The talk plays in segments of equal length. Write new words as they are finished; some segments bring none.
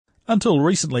Until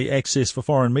recently, access for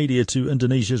foreign media to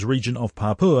Indonesia's region of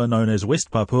Papua, known as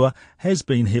West Papua, has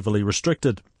been heavily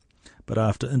restricted. But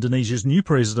after Indonesia's new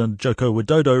president, Joko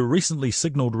Widodo, recently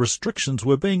signalled restrictions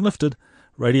were being lifted,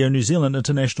 Radio New Zealand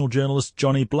international journalists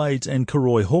Johnny Blades and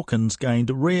Karoy Hawkins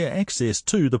gained rare access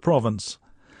to the province.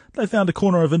 They found a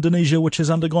corner of Indonesia which has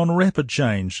undergone rapid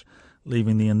change,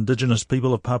 leaving the indigenous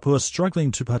people of Papua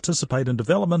struggling to participate in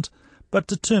development, but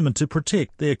determined to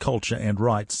protect their culture and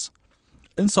rights.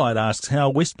 Inside asks how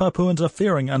West Papuans are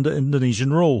faring under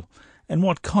Indonesian rule and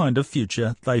what kind of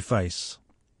future they face.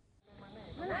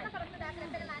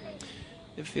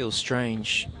 It feels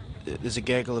strange. There's a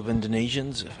gaggle of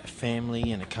Indonesians, a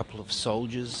family and a couple of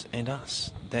soldiers and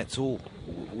us. That's all.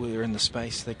 We're in the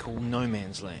space they call no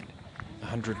man's land, a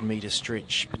 100-metre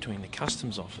stretch between the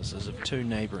customs offices of two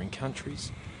neighbouring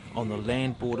countries on the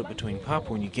land border between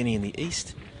Papua New Guinea in the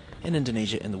east and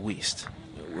Indonesia in the west.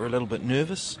 We're a little bit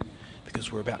nervous because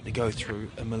we're about to go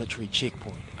through a military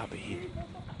checkpoint up ahead.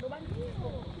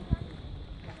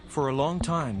 For a long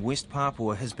time, West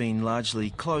Papua has been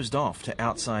largely closed off to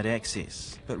outside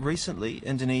access, but recently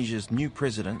Indonesia's new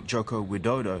president, Joko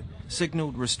Widodo,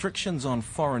 signalled restrictions on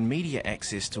foreign media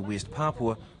access to West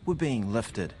Papua were being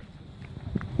lifted.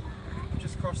 We've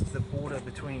just crossed the border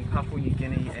between Papua New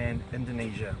Guinea and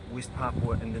Indonesia, West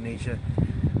Papua, Indonesia.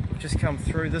 We've just come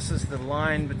through. This is the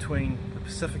line between the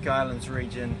Pacific Islands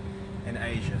region and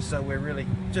Asia, so we're really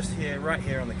just here, right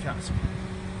here on the cusp.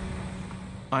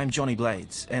 I'm Johnny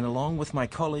Blades, and along with my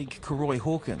colleague Karoy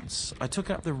Hawkins, I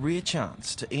took up the rare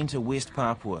chance to enter West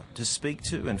Papua to speak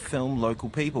to and film local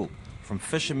people, from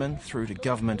fishermen through to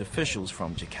government officials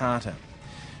from Jakarta.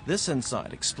 This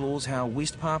insight explores how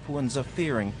West Papuans are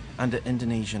faring under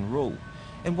Indonesian rule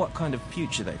and what kind of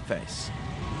future they face.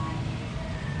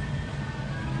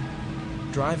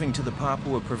 Driving to the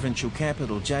Papua provincial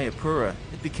capital, Jayapura,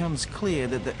 it becomes clear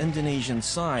that the Indonesian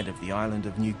side of the island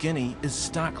of New Guinea is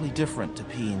starkly different to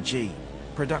PNG.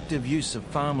 Productive use of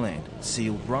farmland,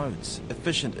 sealed roads,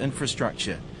 efficient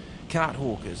infrastructure, cart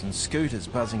hawkers and scooters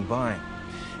buzzing by.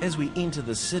 As we enter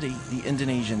the city, the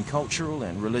Indonesian cultural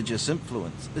and religious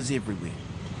influence is everywhere.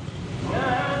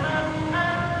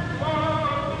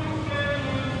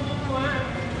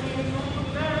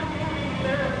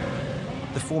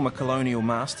 The former colonial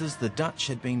masters, the Dutch,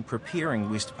 had been preparing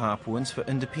West Papuans for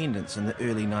independence in the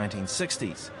early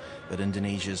 1960s, but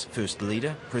Indonesia's first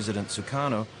leader, President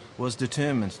Sukarno, was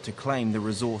determined to claim the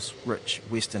resource-rich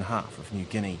western half of New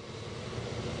Guinea.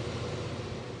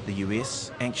 The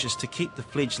US, anxious to keep the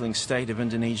fledgling state of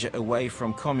Indonesia away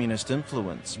from communist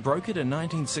influence, brokered a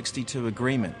 1962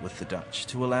 agreement with the Dutch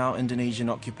to allow Indonesian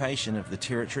occupation of the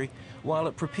territory while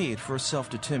it prepared for a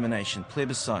self-determination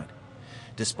plebiscite.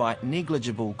 Despite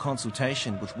negligible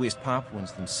consultation with West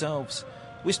Papuans themselves,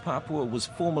 West Papua was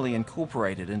formally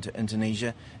incorporated into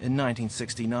Indonesia in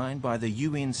 1969 by the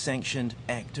UN-sanctioned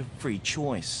Act of Free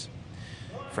Choice.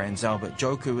 Franz Albert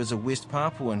Joku is a West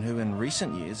Papuan who in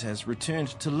recent years has returned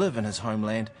to live in his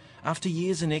homeland after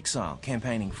years in exile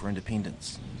campaigning for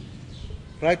independence.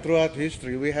 Right throughout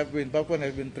history, Papuan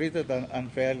has been treated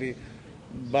unfairly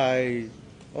by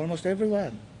almost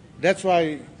everyone. That's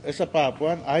why, as a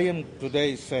Papuan, I am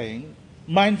today saying,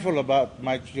 mindful about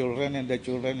my children and their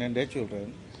children and their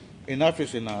children. Enough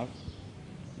is enough.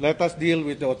 Let us deal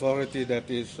with the authority that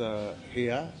is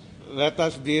here. Let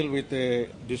us deal with the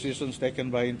decisions taken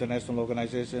by international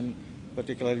organizations,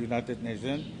 particularly United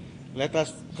Nations. Let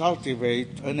us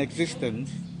cultivate an existence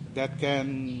that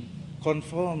can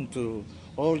conform to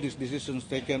all these decisions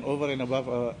taken over and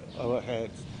above our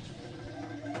heads.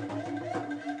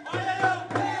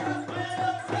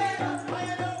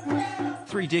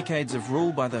 3 decades of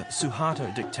rule by the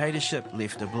Suharto dictatorship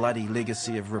left a bloody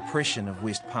legacy of repression of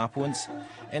West Papuans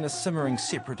and a simmering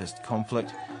separatist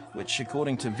conflict, which,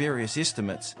 according to various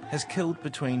estimates, has killed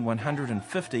between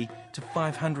 150 to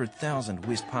 500,000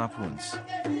 West Papuans.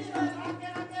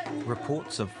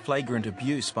 Reports of flagrant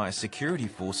abuse by security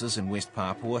forces in West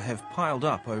Papua have piled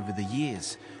up over the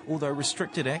years, although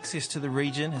restricted access to the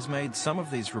region has made some of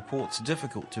these reports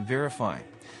difficult to verify.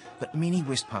 But many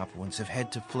West Papuans have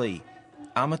had to flee.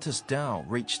 Amatus Dow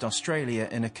reached Australia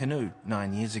in a canoe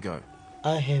 9 years ago.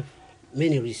 I have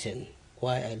many reasons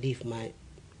why I leave my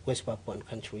West Papuan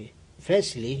country.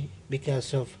 Firstly,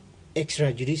 because of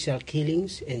extrajudicial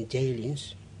killings and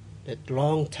jailings that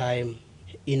long time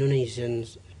Indonesian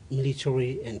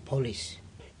military and police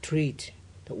treat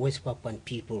the West Papuan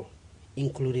people,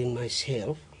 including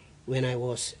myself, when I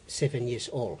was 7 years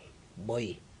old,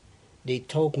 boy. They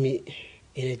took me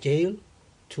in a jail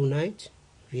 2 nights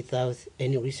without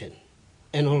any reason.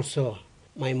 And also,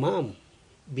 my mom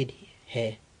beat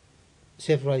her.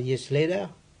 Several years later,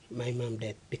 my mom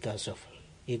dead because of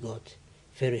he got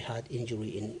very hard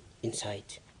injury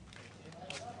inside.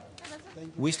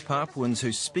 West Papuans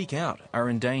who speak out are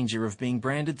in danger of being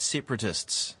branded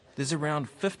separatists. There's around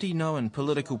 50 known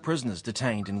political prisoners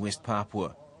detained in West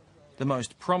Papua. The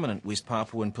most prominent West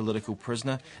Papuan political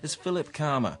prisoner is Philip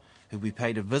Kama, who we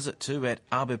paid a visit to at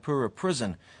Abipura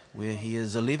prison, where he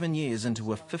is 11 years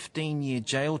into a 15-year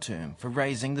jail term for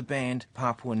raising the banned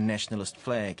Papuan nationalist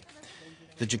flag.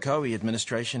 The Jokowi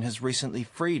administration has recently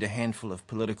freed a handful of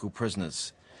political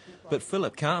prisoners. But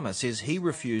Philip Kama says he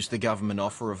refused the government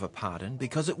offer of a pardon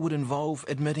because it would involve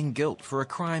admitting guilt for a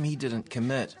crime he didn't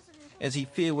commit. As he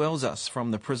farewells us from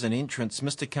the prison entrance,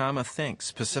 Mr Kama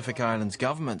thanks Pacific Islands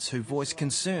governments who voice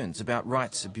concerns about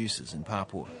rights abuses in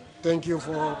Papua. Thank you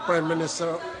for Prime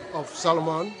Minister of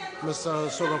Solomon, Mr.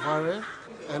 Surafare,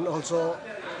 and also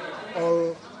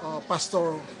all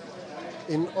pastors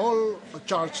in all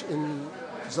church in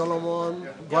Solomon,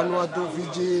 Vanuatu,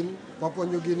 Fiji, Papua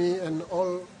New Guinea, and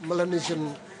all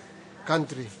Melanesian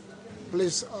country.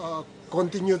 Please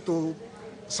continue to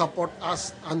support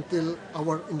us until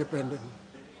our independence.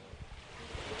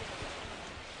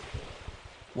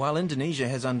 While Indonesia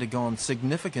has undergone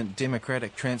significant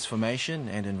democratic transformation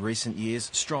and in recent years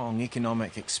strong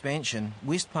economic expansion,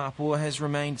 West Papua has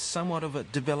remained somewhat of a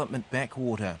development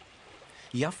backwater.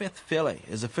 Yafeth Fele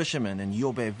is a fisherman in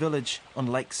Yobe village on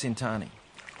Lake Sentani.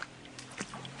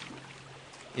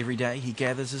 Every day he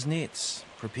gathers his nets,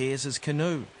 prepares his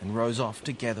canoe and rows off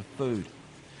to gather food.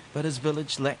 But his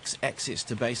village lacks access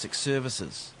to basic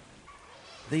services.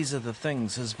 These are the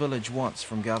things his village wants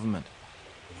from government.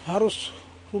 Harus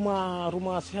rumah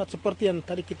sehat seperti yang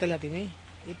tadi kita lihat ini.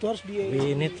 Itu harus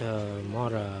We need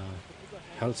more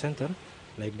health center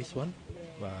like this one,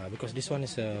 because this one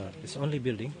is only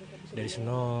building. There is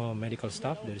no medical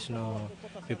staff. There is no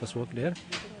people's work there.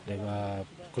 They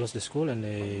close the school and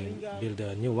they build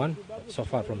a new one. So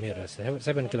far from here, 7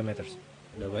 kilometers.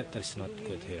 The weather is not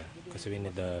good here because we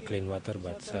need the clean water,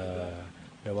 but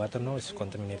the water now is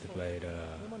contaminated by the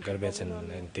garbage and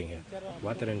anything here.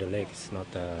 Water in the lake is not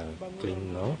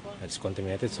clean now. It's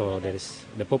contaminated, so there is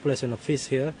the population of fish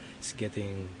here is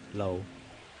getting low.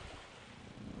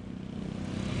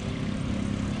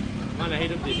 Mana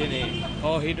hidup di sini?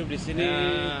 Oh, hidup di sini.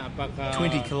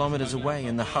 20 kilometres away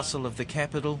in the hustle of the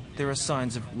capital, there are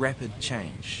signs of rapid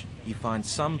change. You find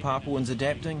some Papuans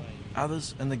adapting,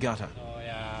 others in the gutter.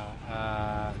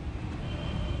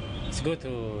 It's good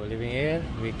to living here.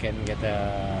 We can get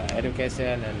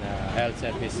education and health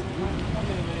service.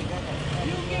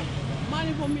 You give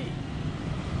money for me.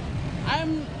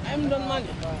 I'm don't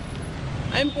money.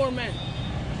 I'm poor man.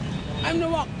 I'm the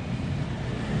work.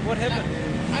 What happened?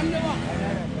 I'm the work.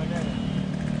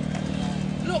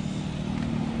 Look,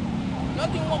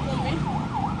 nothing work for me.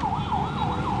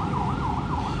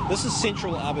 This is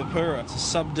central Abipura. It's a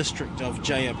sub-district of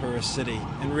Jayapura city,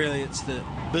 and really it's the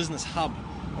business hub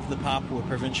of the Papua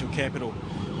provincial capital.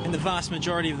 And the vast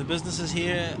majority of the businesses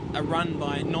here are run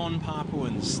by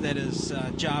non-Papuans, that is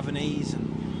Javanese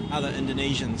and other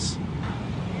Indonesians.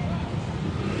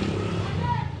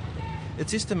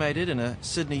 It's estimated in a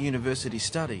Sydney University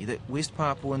study that West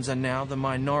Papuans are now the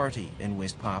minority in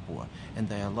West Papua, and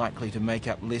they are likely to make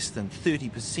up less than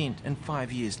 30% in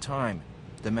 5 years' time.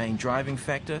 The main driving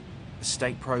factor, a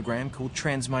state program called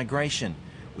Transmigration,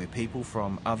 where people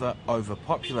from other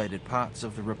overpopulated parts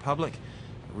of the Republic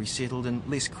are resettled in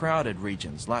less crowded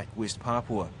regions like West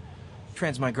Papua.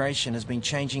 Transmigration has been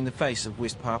changing the face of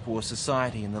West Papua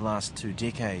society in the last 2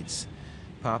 decades.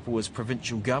 Papua's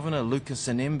provincial governor, Lucas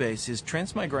Enembe, says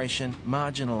transmigration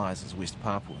marginalises West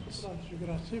Papuans.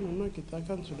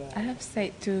 I have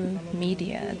said to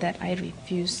media that I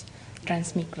refuse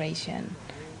transmigration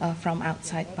from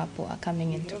outside Papua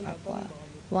coming into Papua.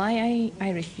 Why I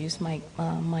refuse my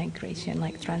migration,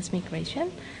 like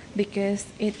transmigration? Because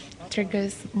it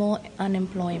triggers more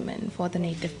unemployment for the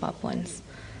native Papuans.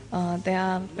 There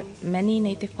are many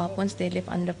native Papuans, they live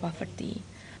under poverty.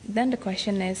 Then the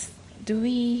question is, do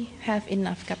we have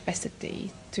enough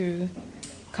capacity to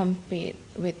compete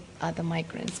with other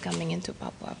migrants coming into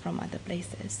Papua from other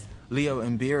places? Leo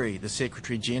Mberi, the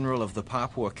Secretary-General of the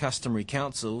Papua Customary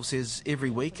Council, says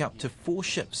every week up to 4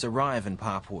 ships arrive in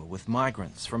Papua with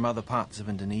migrants from other parts of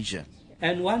Indonesia.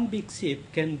 And one big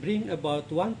ship can bring about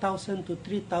 1,000 to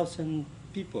 3,000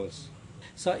 people.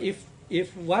 So if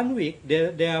 1 week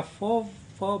there are four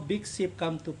big ships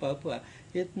come to Papua,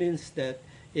 it means that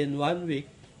in 1 week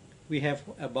we have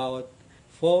about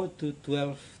 4,000 to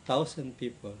 12,000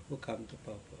 people who come to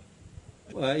Papua.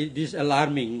 It is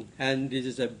alarming, and this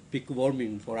is a big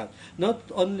warning for us. Not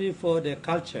only for the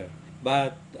culture,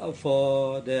 but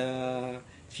for the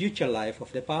future life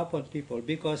of the Papuan people,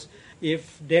 because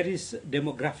if there is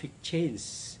demographic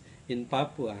change in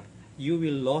Papua, you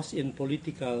will lose in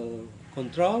political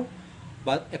control,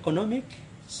 but economic,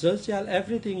 social,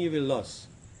 everything you will lose.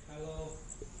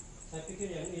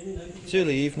 It's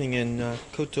early evening in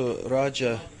Koto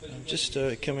Raja. I'm just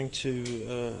coming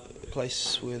to a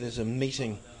place where there's a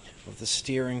meeting of the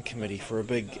steering committee for a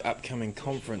big upcoming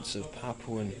conference of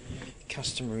Papuan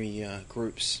customary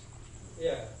groups.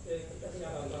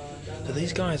 So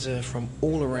these guys are from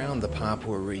all around the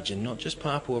Papua region, not just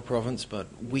Papua province, but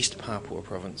West Papua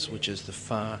province, which is the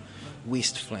far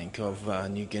west flank of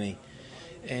New Guinea.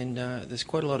 And there's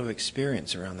quite a lot of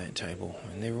experience around that table,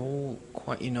 and they're all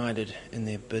quite united in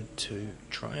their bid to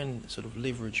try and sort of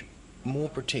leverage more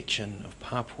protection of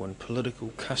Papuan political,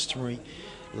 customary,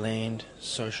 land,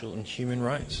 social and human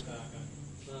rights.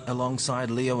 Alongside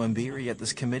Leo Mbiri at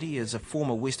this committee is a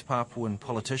former West Papuan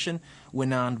politician,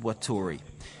 Winand Watori.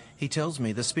 He tells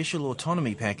me the special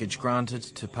autonomy package granted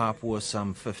to Papua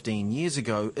some 15 years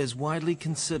ago is widely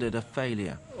considered a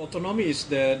failure. Autonomy is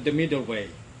the middle way,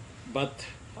 but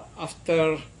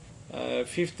after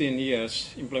 15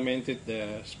 years implemented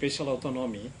the special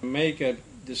autonomy, make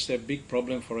this a big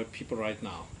problem for people right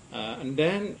now. And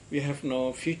then we have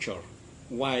no future.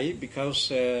 Why? Because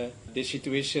the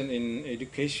situation in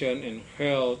education and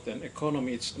health and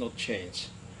economy, it's not changed.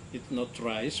 It's not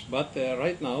rise. But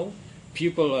right now,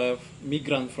 people,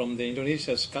 migrants from the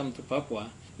Indonesia come to Papua.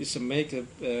 It's make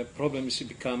the problem is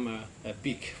become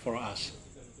big for us.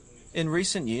 In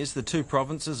recent years, the two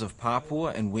provinces of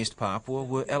Papua and West Papua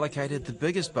were allocated the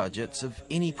biggest budgets of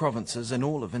any provinces in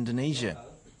all of Indonesia.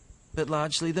 But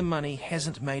largely the money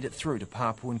hasn't made it through to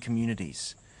Papuan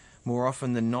communities. More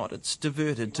often than not, it's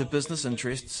diverted to business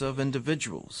interests of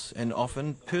individuals, and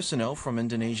often personnel from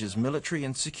Indonesia's military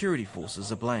and security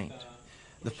forces are blamed.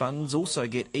 The funds also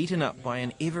get eaten up by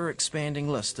an ever-expanding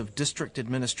list of district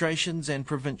administrations and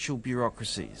provincial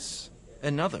bureaucracies.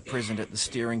 Another present at the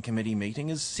steering committee meeting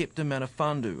is Septa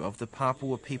Manafandu of the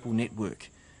Papua People Network.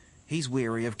 He's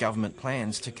wary of government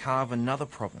plans to carve another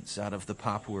province out of the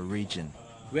Papua region.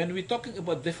 When we're talking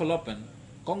about development,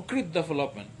 concrete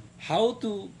development, how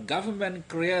to government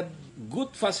create good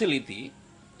facility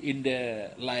in the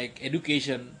like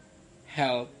education,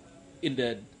 health in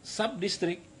the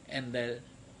sub-district and the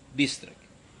district,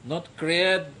 not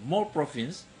create more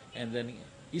province, and then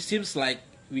it seems like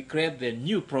we create the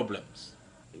new problems.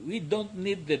 We don't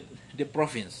need the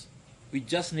province, we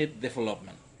just need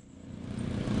development.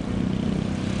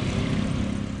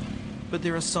 But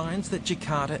there are signs that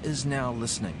Jakarta is now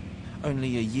listening.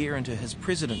 Only a year into his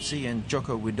presidency, and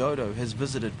Joko Widodo has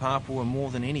visited Papua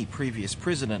more than any previous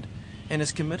president and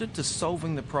is committed to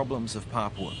solving the problems of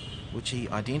Papua, which he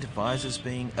identifies as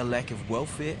being a lack of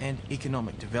welfare and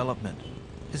economic development.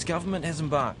 His government has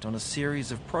embarked on a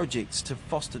series of projects to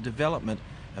foster development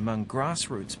among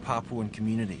grassroots Papuan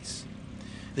communities.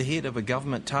 The head of a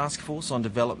government task force on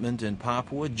development in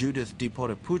Papua, Judith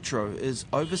Dipotiputro, is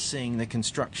overseeing the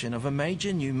construction of a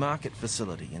major new market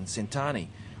facility in Sentani,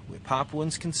 where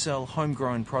Papuans can sell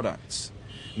homegrown products.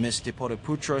 Ms.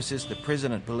 Dipotiputro says the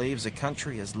president believes a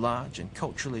country as large and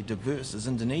culturally diverse as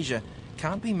Indonesia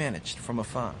can't be managed from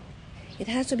afar. It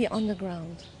has to be on the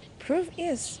ground. Proof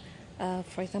is,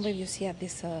 for example, if you see at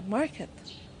this market,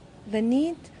 the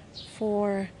need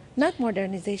for not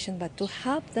modernization but to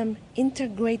help them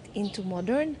integrate into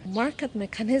modern market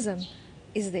mechanism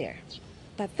is there.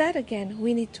 But that again,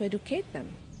 we need to educate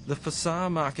them. The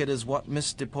Fasar market is what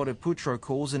Ms. Dipotiputro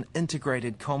calls an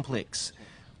integrated complex,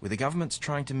 where the government's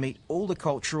trying to meet all the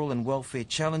cultural and welfare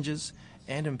challenges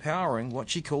and empowering what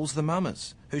she calls the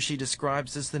mamas, who she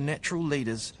describes as the natural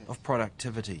leaders of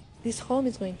productivity. This home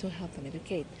is going to help them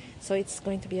educate. So it's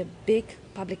going to be a big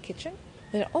public kitchen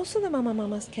that also the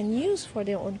mamas can use for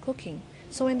their own cooking.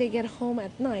 So when they get home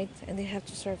at night and they have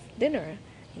to serve dinner,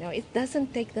 it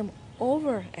doesn't take them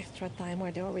over extra time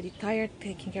where they're already tired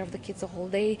taking care of the kids the whole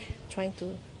day, trying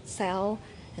to sell,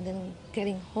 and then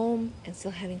getting home and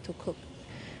still having to cook.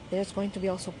 There's going to be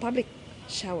also public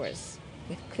showers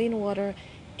with clean water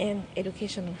and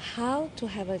education on how to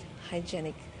have a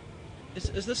hygienic.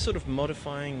 Is this sort of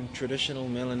modifying traditional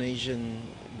Melanesian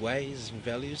ways and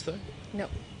values, though? No.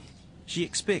 She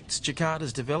expects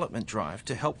Jakarta's development drive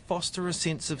to help foster a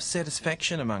sense of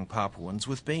satisfaction among Papuans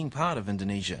with being part of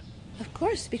Indonesia. Of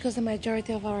course, because the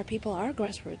majority of our people are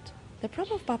grassroots. The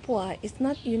problem of Papua is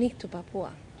not unique to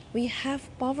Papua. We have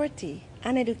poverty,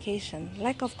 uneducation,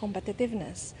 lack of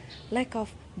competitiveness, lack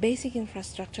of basic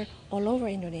infrastructure all over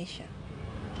Indonesia.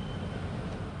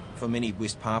 For many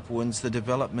West Papuans, the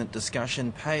development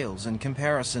discussion pales in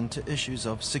comparison to issues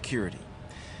of security.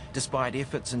 Despite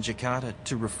efforts in Jakarta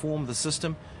to reform the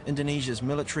system, Indonesia's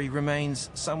military remains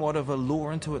somewhat of a law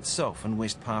unto itself in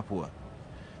West Papua.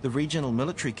 The regional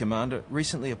military commander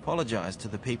recently apologised to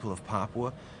the people of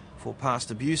Papua for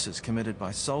past abuses committed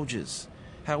by soldiers.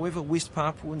 However, West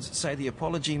Papuans say the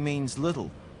apology means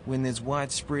little when there's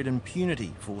widespread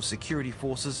impunity for security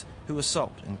forces who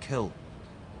assault and kill.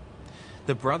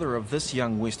 The brother of this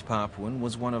young West Papuan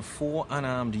was one of 4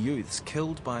 unarmed youths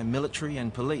killed by military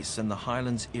and police in the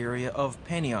highlands area of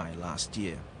Paniai last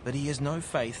year, but he has no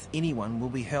faith anyone will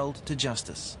be held to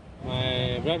justice.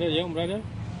 My brother, young brother,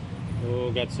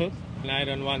 who got shot, and I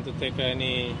don't want to take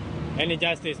any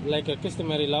justice like a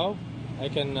customary law. I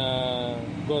can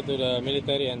go to the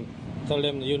military and tell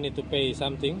them you need to pay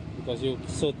something because you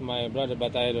shot my brother,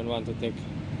 but I don't want to take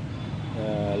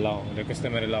the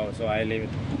customary law, so I leave it.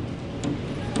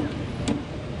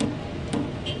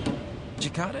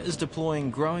 Jakarta is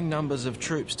deploying growing numbers of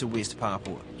troops to West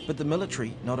Papua, but the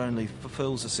military not only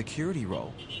fulfills a security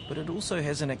role, but it also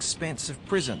has an expansive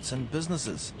presence in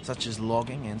businesses such as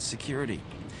logging and security.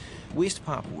 West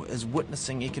Papua is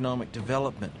witnessing economic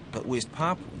development, but West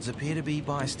Papuans appear to be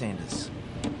bystanders.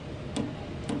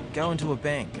 Go into a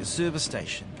bank, a service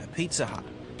station, a Pizza Hut,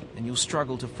 and you'll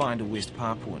struggle to find a West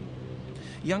Papuan.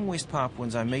 Young West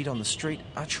Papuans I meet on the street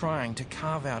are trying to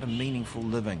carve out a meaningful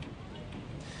living.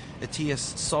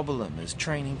 Atias Sobalim is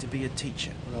training to be a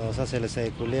teacher.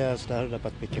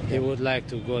 He would like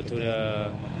to go to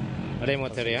the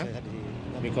remote area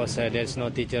because there's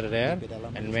no teacher there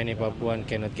and many Papuan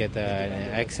cannot get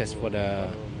access for the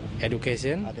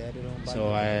education.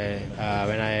 So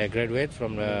when I graduate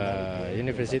from the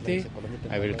university,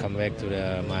 I will come back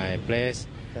to my place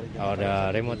or the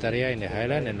remote area in the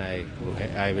highland, and I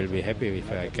will be happy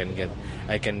if I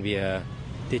can be a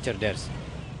teacher there.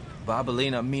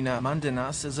 Barbalina Mina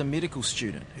Mandanas is a medical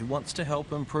student who wants to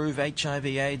help improve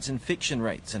HIV/AIDS infection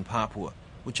rates in Papua,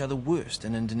 which are the worst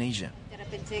in Indonesia.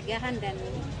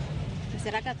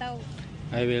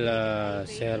 I will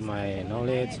share my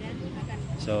knowledge.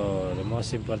 So the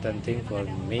most important thing for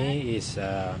me is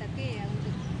to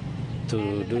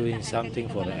doing something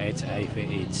for the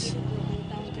HIV/AIDS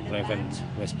to prevent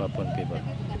West Papuan people.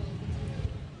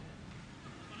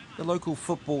 The local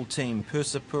football team,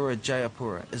 Persipura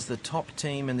Jayapura, is the top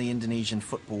team in the Indonesian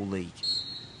Football League.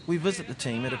 We visit the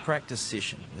team at a practice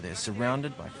session where they're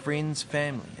surrounded by friends,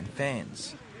 family and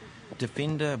fans.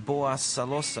 Defender Boas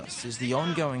Salosa says the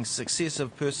ongoing success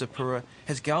of Persipura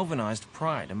has galvanised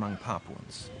pride among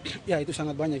Papuans. Ya, itu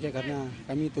sangat banyak ya, karena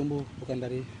kami tumbuh bukan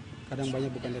dari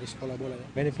sekolah bola ya.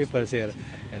 Many people here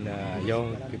and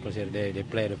young people here they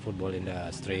play the football in the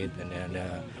street and in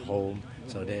the home,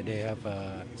 so they have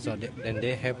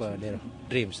their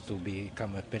dreams to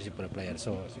become a Persipura player.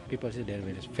 So people here they're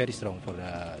very strong for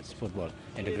the football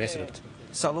and the grassroots.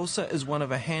 Salosa is one of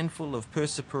a handful of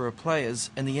Persipura players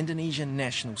in the Indonesian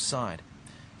national side.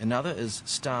 Another is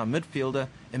star midfielder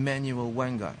Emmanuel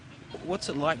Wangai. What's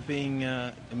it like being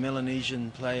a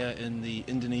Melanesian player in the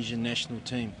Indonesian national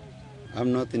team?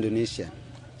 I'm not Indonesian.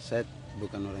 Saya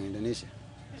bukan orang Indonesia.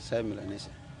 Saya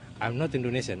Melanesia. I'm not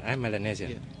Indonesian. I'm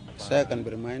Melanesian. Yeah. Saya akan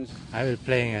bermain. I will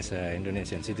playing as an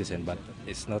Indonesian citizen, but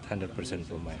it's not 100%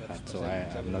 for my heart. So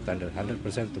I'm not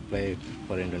 100% to play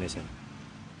for Indonesia.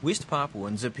 West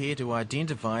Papuans appear to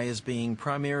identify as being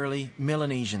primarily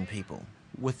Melanesian people,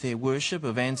 with their worship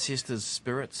of ancestors'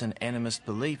 spirits and animist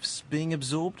beliefs being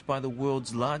absorbed by the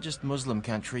world's largest Muslim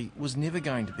country was never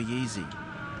going to be easy.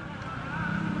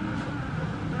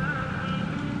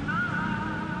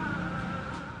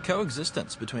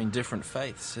 Coexistence between different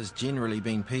faiths has generally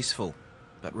been peaceful,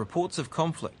 but reports of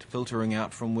conflict filtering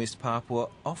out from West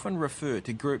Papua often refer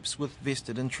to groups with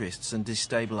vested interests in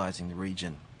destabilising the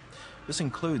region. This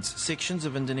includes sections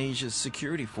of Indonesia's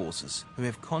security forces who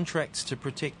have contracts to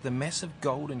protect the massive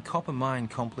gold and copper mine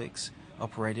complex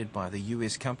operated by the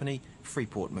US company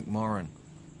Freeport-McMoRan.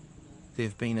 There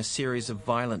have been a series of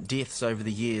violent deaths over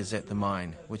the years at the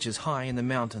mine, which is high in the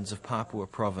mountains of Papua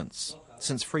province.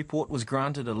 Since Freeport was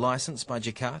granted a licence by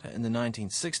Jakarta in the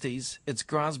 1960s, its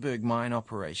Grasberg mine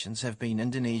operations have been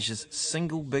Indonesia's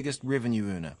single biggest revenue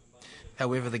earner.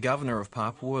 However, the governor of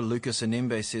Papua, Lucas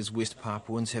Enembe, says West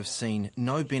Papuans have seen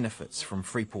no benefits from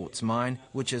Freeport's mine,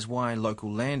 which is why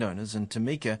local landowners in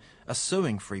Timika are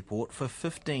suing Freeport for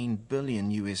 $15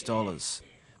 billion.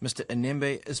 Mr.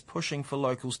 Enembe is pushing for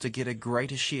locals to get a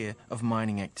greater share of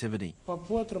mining activity. So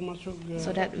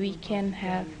that we can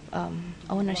have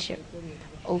ownership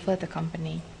over the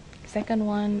company. Second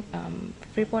one,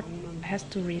 Freeport has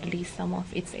to release some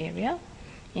of its area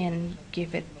and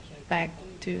give it back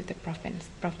to the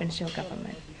provincial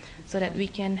government, so that we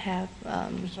can have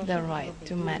the right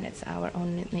to manage our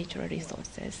own natural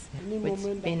resources, which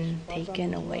have been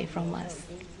taken away from us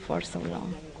for so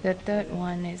long. The third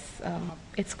one is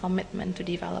its commitment to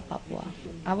develop Papua.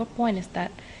 Our point is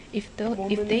that if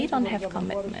they don't have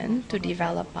commitment to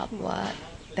develop Papua,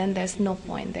 then there's no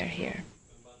point they're here.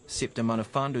 Septa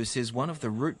Manafandu says one of the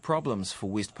root problems for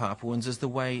West Papuans is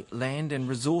the way land and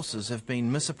resources have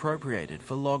been misappropriated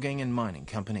for logging and mining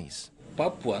companies.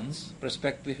 Papuans'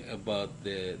 perspective about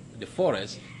the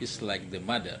forest is like the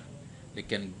mother. They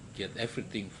can get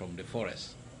everything from the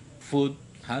forest, food,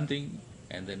 hunting,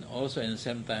 and then also at the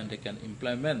same time they can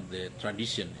implement the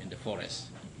tradition in the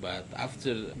forest. But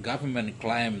after government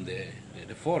climb the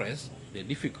forest, they're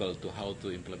difficult to how to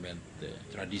implement the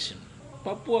tradition.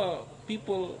 Papua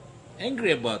people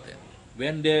angry about it.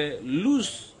 When they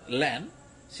lose land,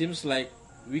 seems like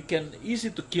we can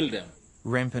easy to kill them.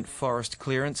 Rampant forest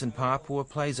clearance in Papua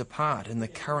plays a part in the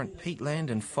current peatland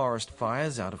and forest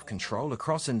fires out of control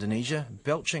across Indonesia,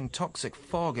 belching toxic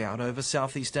fog out over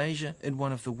Southeast Asia in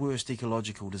one of the worst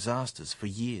ecological disasters for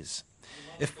years.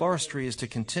 If forestry is to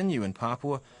continue in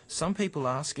Papua, some people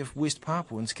ask if West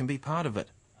Papuans can be part of it.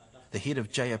 The head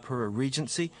of Jayapura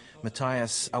Regency,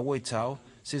 Matthias Awoitau,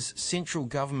 says central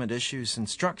government issues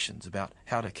instructions about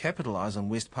how to capitalise on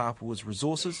West Papua's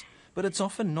resources, but it's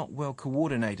often not well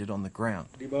coordinated on the ground.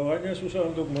 Di bawahnya susah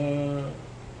untuk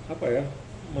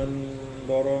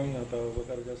mendorong atau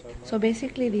bekerja sama. So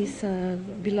basically, these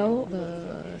below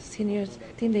the seniors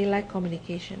think they lack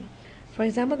communication. For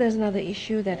example, there's another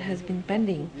issue that has been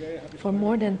pending for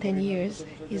more than 10 years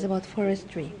is about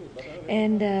forestry,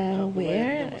 and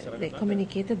where they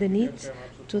communicated the need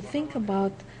to think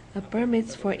about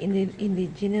permits for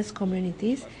indigenous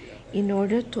communities in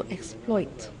order to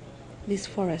exploit this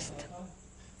forest.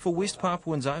 For West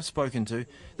Papuans I've spoken to,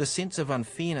 the sense of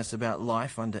unfairness about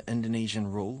life under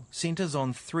Indonesian rule centres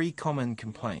on three common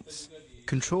complaints.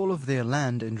 Control of their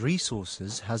land and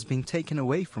resources has been taken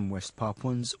away from West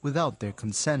Papuans without their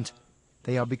consent.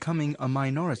 They are becoming a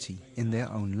minority in their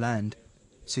own land.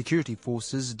 Security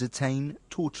forces detain,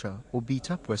 torture or beat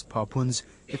up West Papuans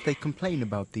if they complain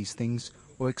about these things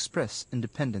or express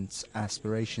independence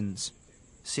aspirations.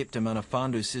 Septa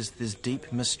Manafandu says there's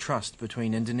deep mistrust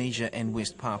between Indonesia and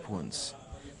West Papuans.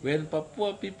 When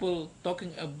Papua people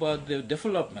talking about the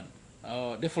development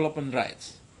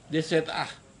rights, they said,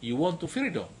 you want to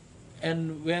freedom.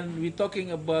 And when we're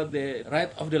talking about the right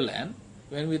of the land,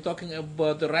 when we're talking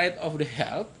about the right of the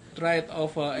health, right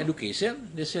of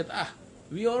education, they said,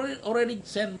 we already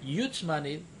sent huge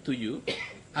money to you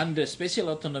under special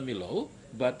autonomy law,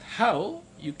 but how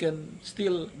you can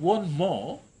still want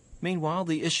more? Meanwhile,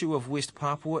 the issue of West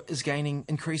Papua is gaining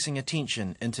increasing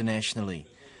attention internationally.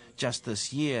 Just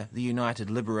this year, the United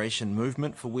Liberation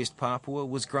Movement for West Papua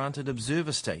was granted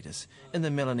observer status in the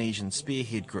Melanesian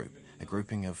Spearhead Group, a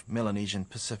grouping of Melanesian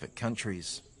Pacific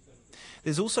countries.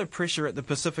 There's also pressure at the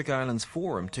Pacific Islands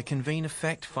Forum to convene a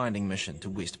fact-finding mission to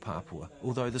West Papua,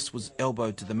 although this was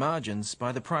elbowed to the margins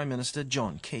by the Prime Minister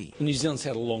John Key. New Zealand's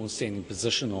had a long-standing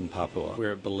position on Papua,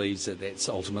 where it believes that that's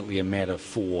ultimately a matter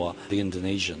for the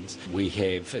Indonesians. We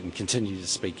have and continue to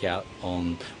speak out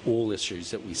on all issues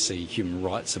that we see human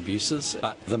rights abuses,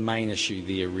 but the main issue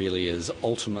there really is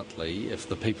ultimately if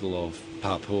the people of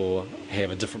Papua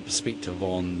have a different perspective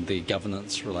on their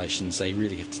governance relations, they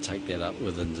really have to take that up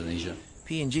with Indonesia.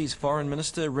 PNG's Foreign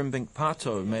Minister Rimbing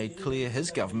Pato made clear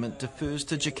his government defers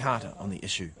to Jakarta on the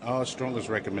issue. Our strongest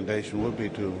recommendation would be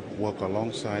to work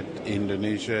alongside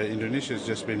Indonesia. Indonesia has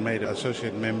just been made an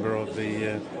associate member of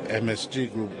the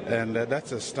MSG group, and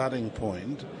that's a starting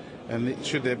point. And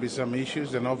should there be some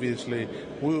issues, then obviously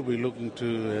we will be looking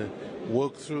to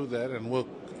work through that and work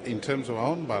in terms of our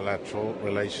own bilateral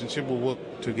relationship. We'll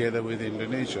work together with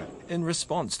Indonesia. In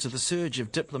response to the surge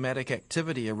of diplomatic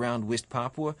activity around West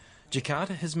Papua,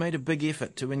 Jakarta has made a big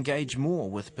effort to engage more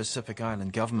with Pacific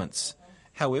Island governments.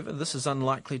 However, this is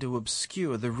unlikely to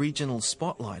obscure the regional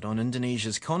spotlight on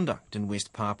Indonesia's conduct in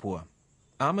West Papua.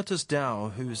 Armitage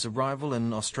Dow, whose arrival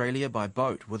in Australia by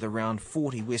boat with around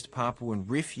 40 West Papuan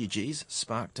refugees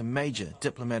sparked a major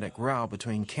diplomatic row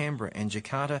between Canberra and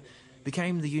Jakarta,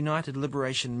 became the United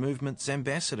Liberation Movement's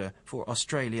ambassador for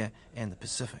Australia and the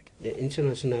Pacific. The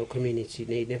international community,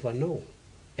 they never know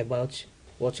about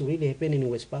what's really happening in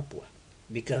West Papua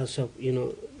because of,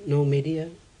 no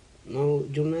media, no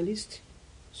journalists.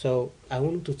 So I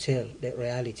want to tell the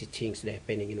reality things that are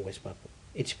happening in West Papua.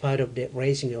 It's part of the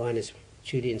raising awareness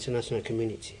to the international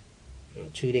community,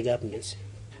 to the governments.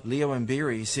 Leo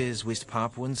Mbiri says West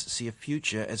Papuans see a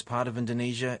future as part of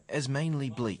Indonesia as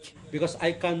mainly bleak. Because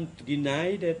I can't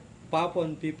deny that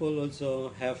Papuan people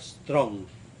also have strong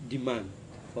demand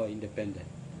for independence.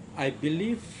 I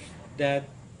believe that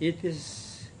it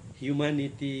is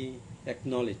humanity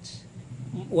acknowledged.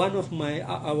 One of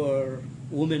our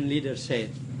women leaders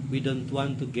said, we don't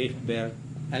want to give birth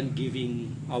and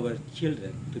giving our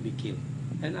children to be killed.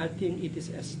 And I think it is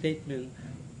a statement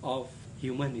of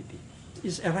humanity.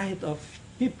 It's a right of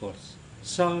peoples.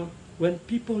 So when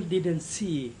people didn't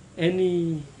see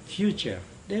any future,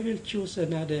 they will choose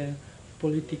another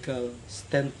political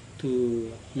stand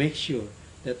to make sure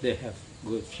that they have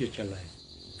good future life.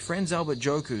 Franz Albert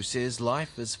Joku says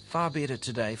life is far better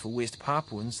today for West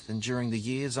Papuans than during the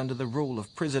years under the rule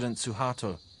of President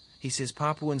Suharto. He says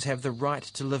Papuans have the right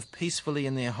to live peacefully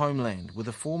in their homeland with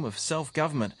a form of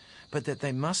self-government, but that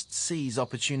they must seize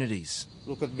opportunities.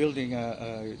 Look at building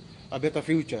a better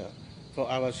future for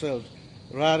ourselves,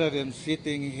 rather than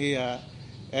sitting here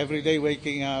every day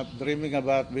waking up, dreaming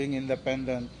about being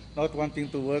independent, not wanting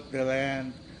to work the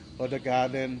land or the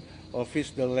garden or fish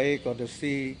the lake or the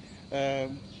sea.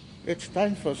 It's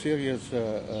time for serious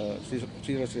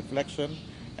reflection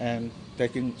and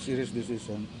taking serious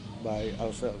decisions by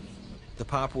ourselves. The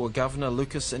Papua Governor,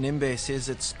 Lucas Inembe, says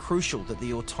it's crucial that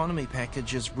the autonomy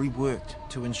package is reworked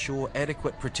to ensure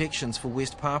adequate protections for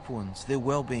West Papuans, their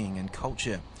well-being and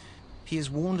culture. He has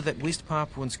warned that West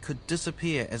Papuans could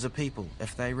disappear as a people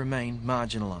if they remain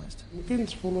marginalised.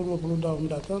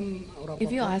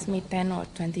 If you ask me 10 or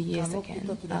 20 years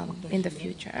again, in the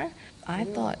future, I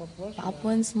thought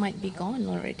Papuans might be gone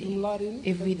already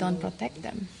if we don't protect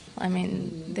them. I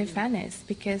mean, they vanish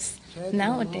because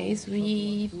nowadays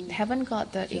we haven't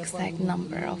got the exact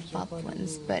number of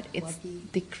Papuans, but it's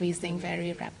decreasing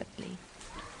very rapidly.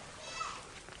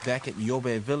 Back at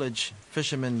Yobe village,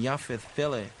 fisherman Yafeth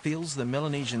Fele feels the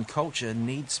Melanesian culture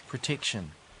needs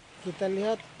protection. I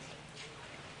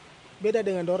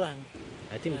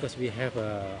think because we have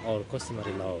our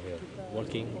customary law here,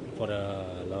 working for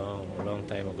a long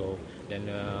time ago, then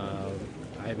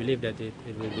I believe that it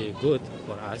will be good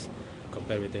for us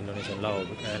compared with the Indonesian law.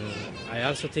 And I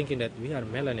also thinking that we are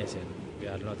Melanesian, we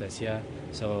are not Asia,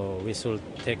 so we should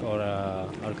take our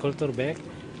culture back.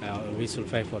 We should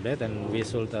fight for that, and we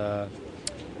should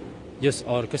use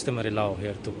our customary law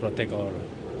here to protect our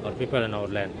people and our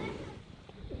land.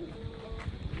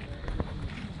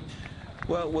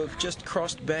 Well, we've just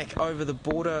crossed back over the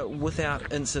border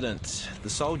without incident.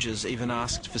 The soldiers even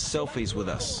asked for selfies with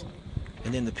us.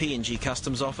 And then the PNG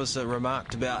customs officer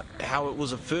remarked about how it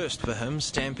was a first for him,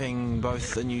 stamping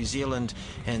both the New Zealand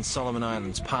and Solomon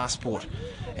Islands passport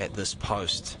at this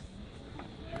post.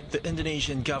 The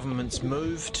Indonesian government's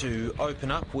move to open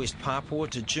up West Papua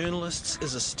to journalists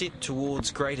is a step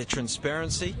towards greater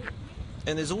transparency,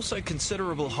 and there's also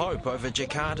considerable hope over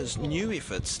Jakarta's new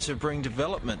efforts to bring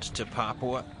development to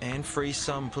Papua and free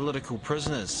some political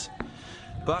prisoners.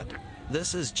 But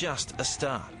this is just a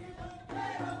start.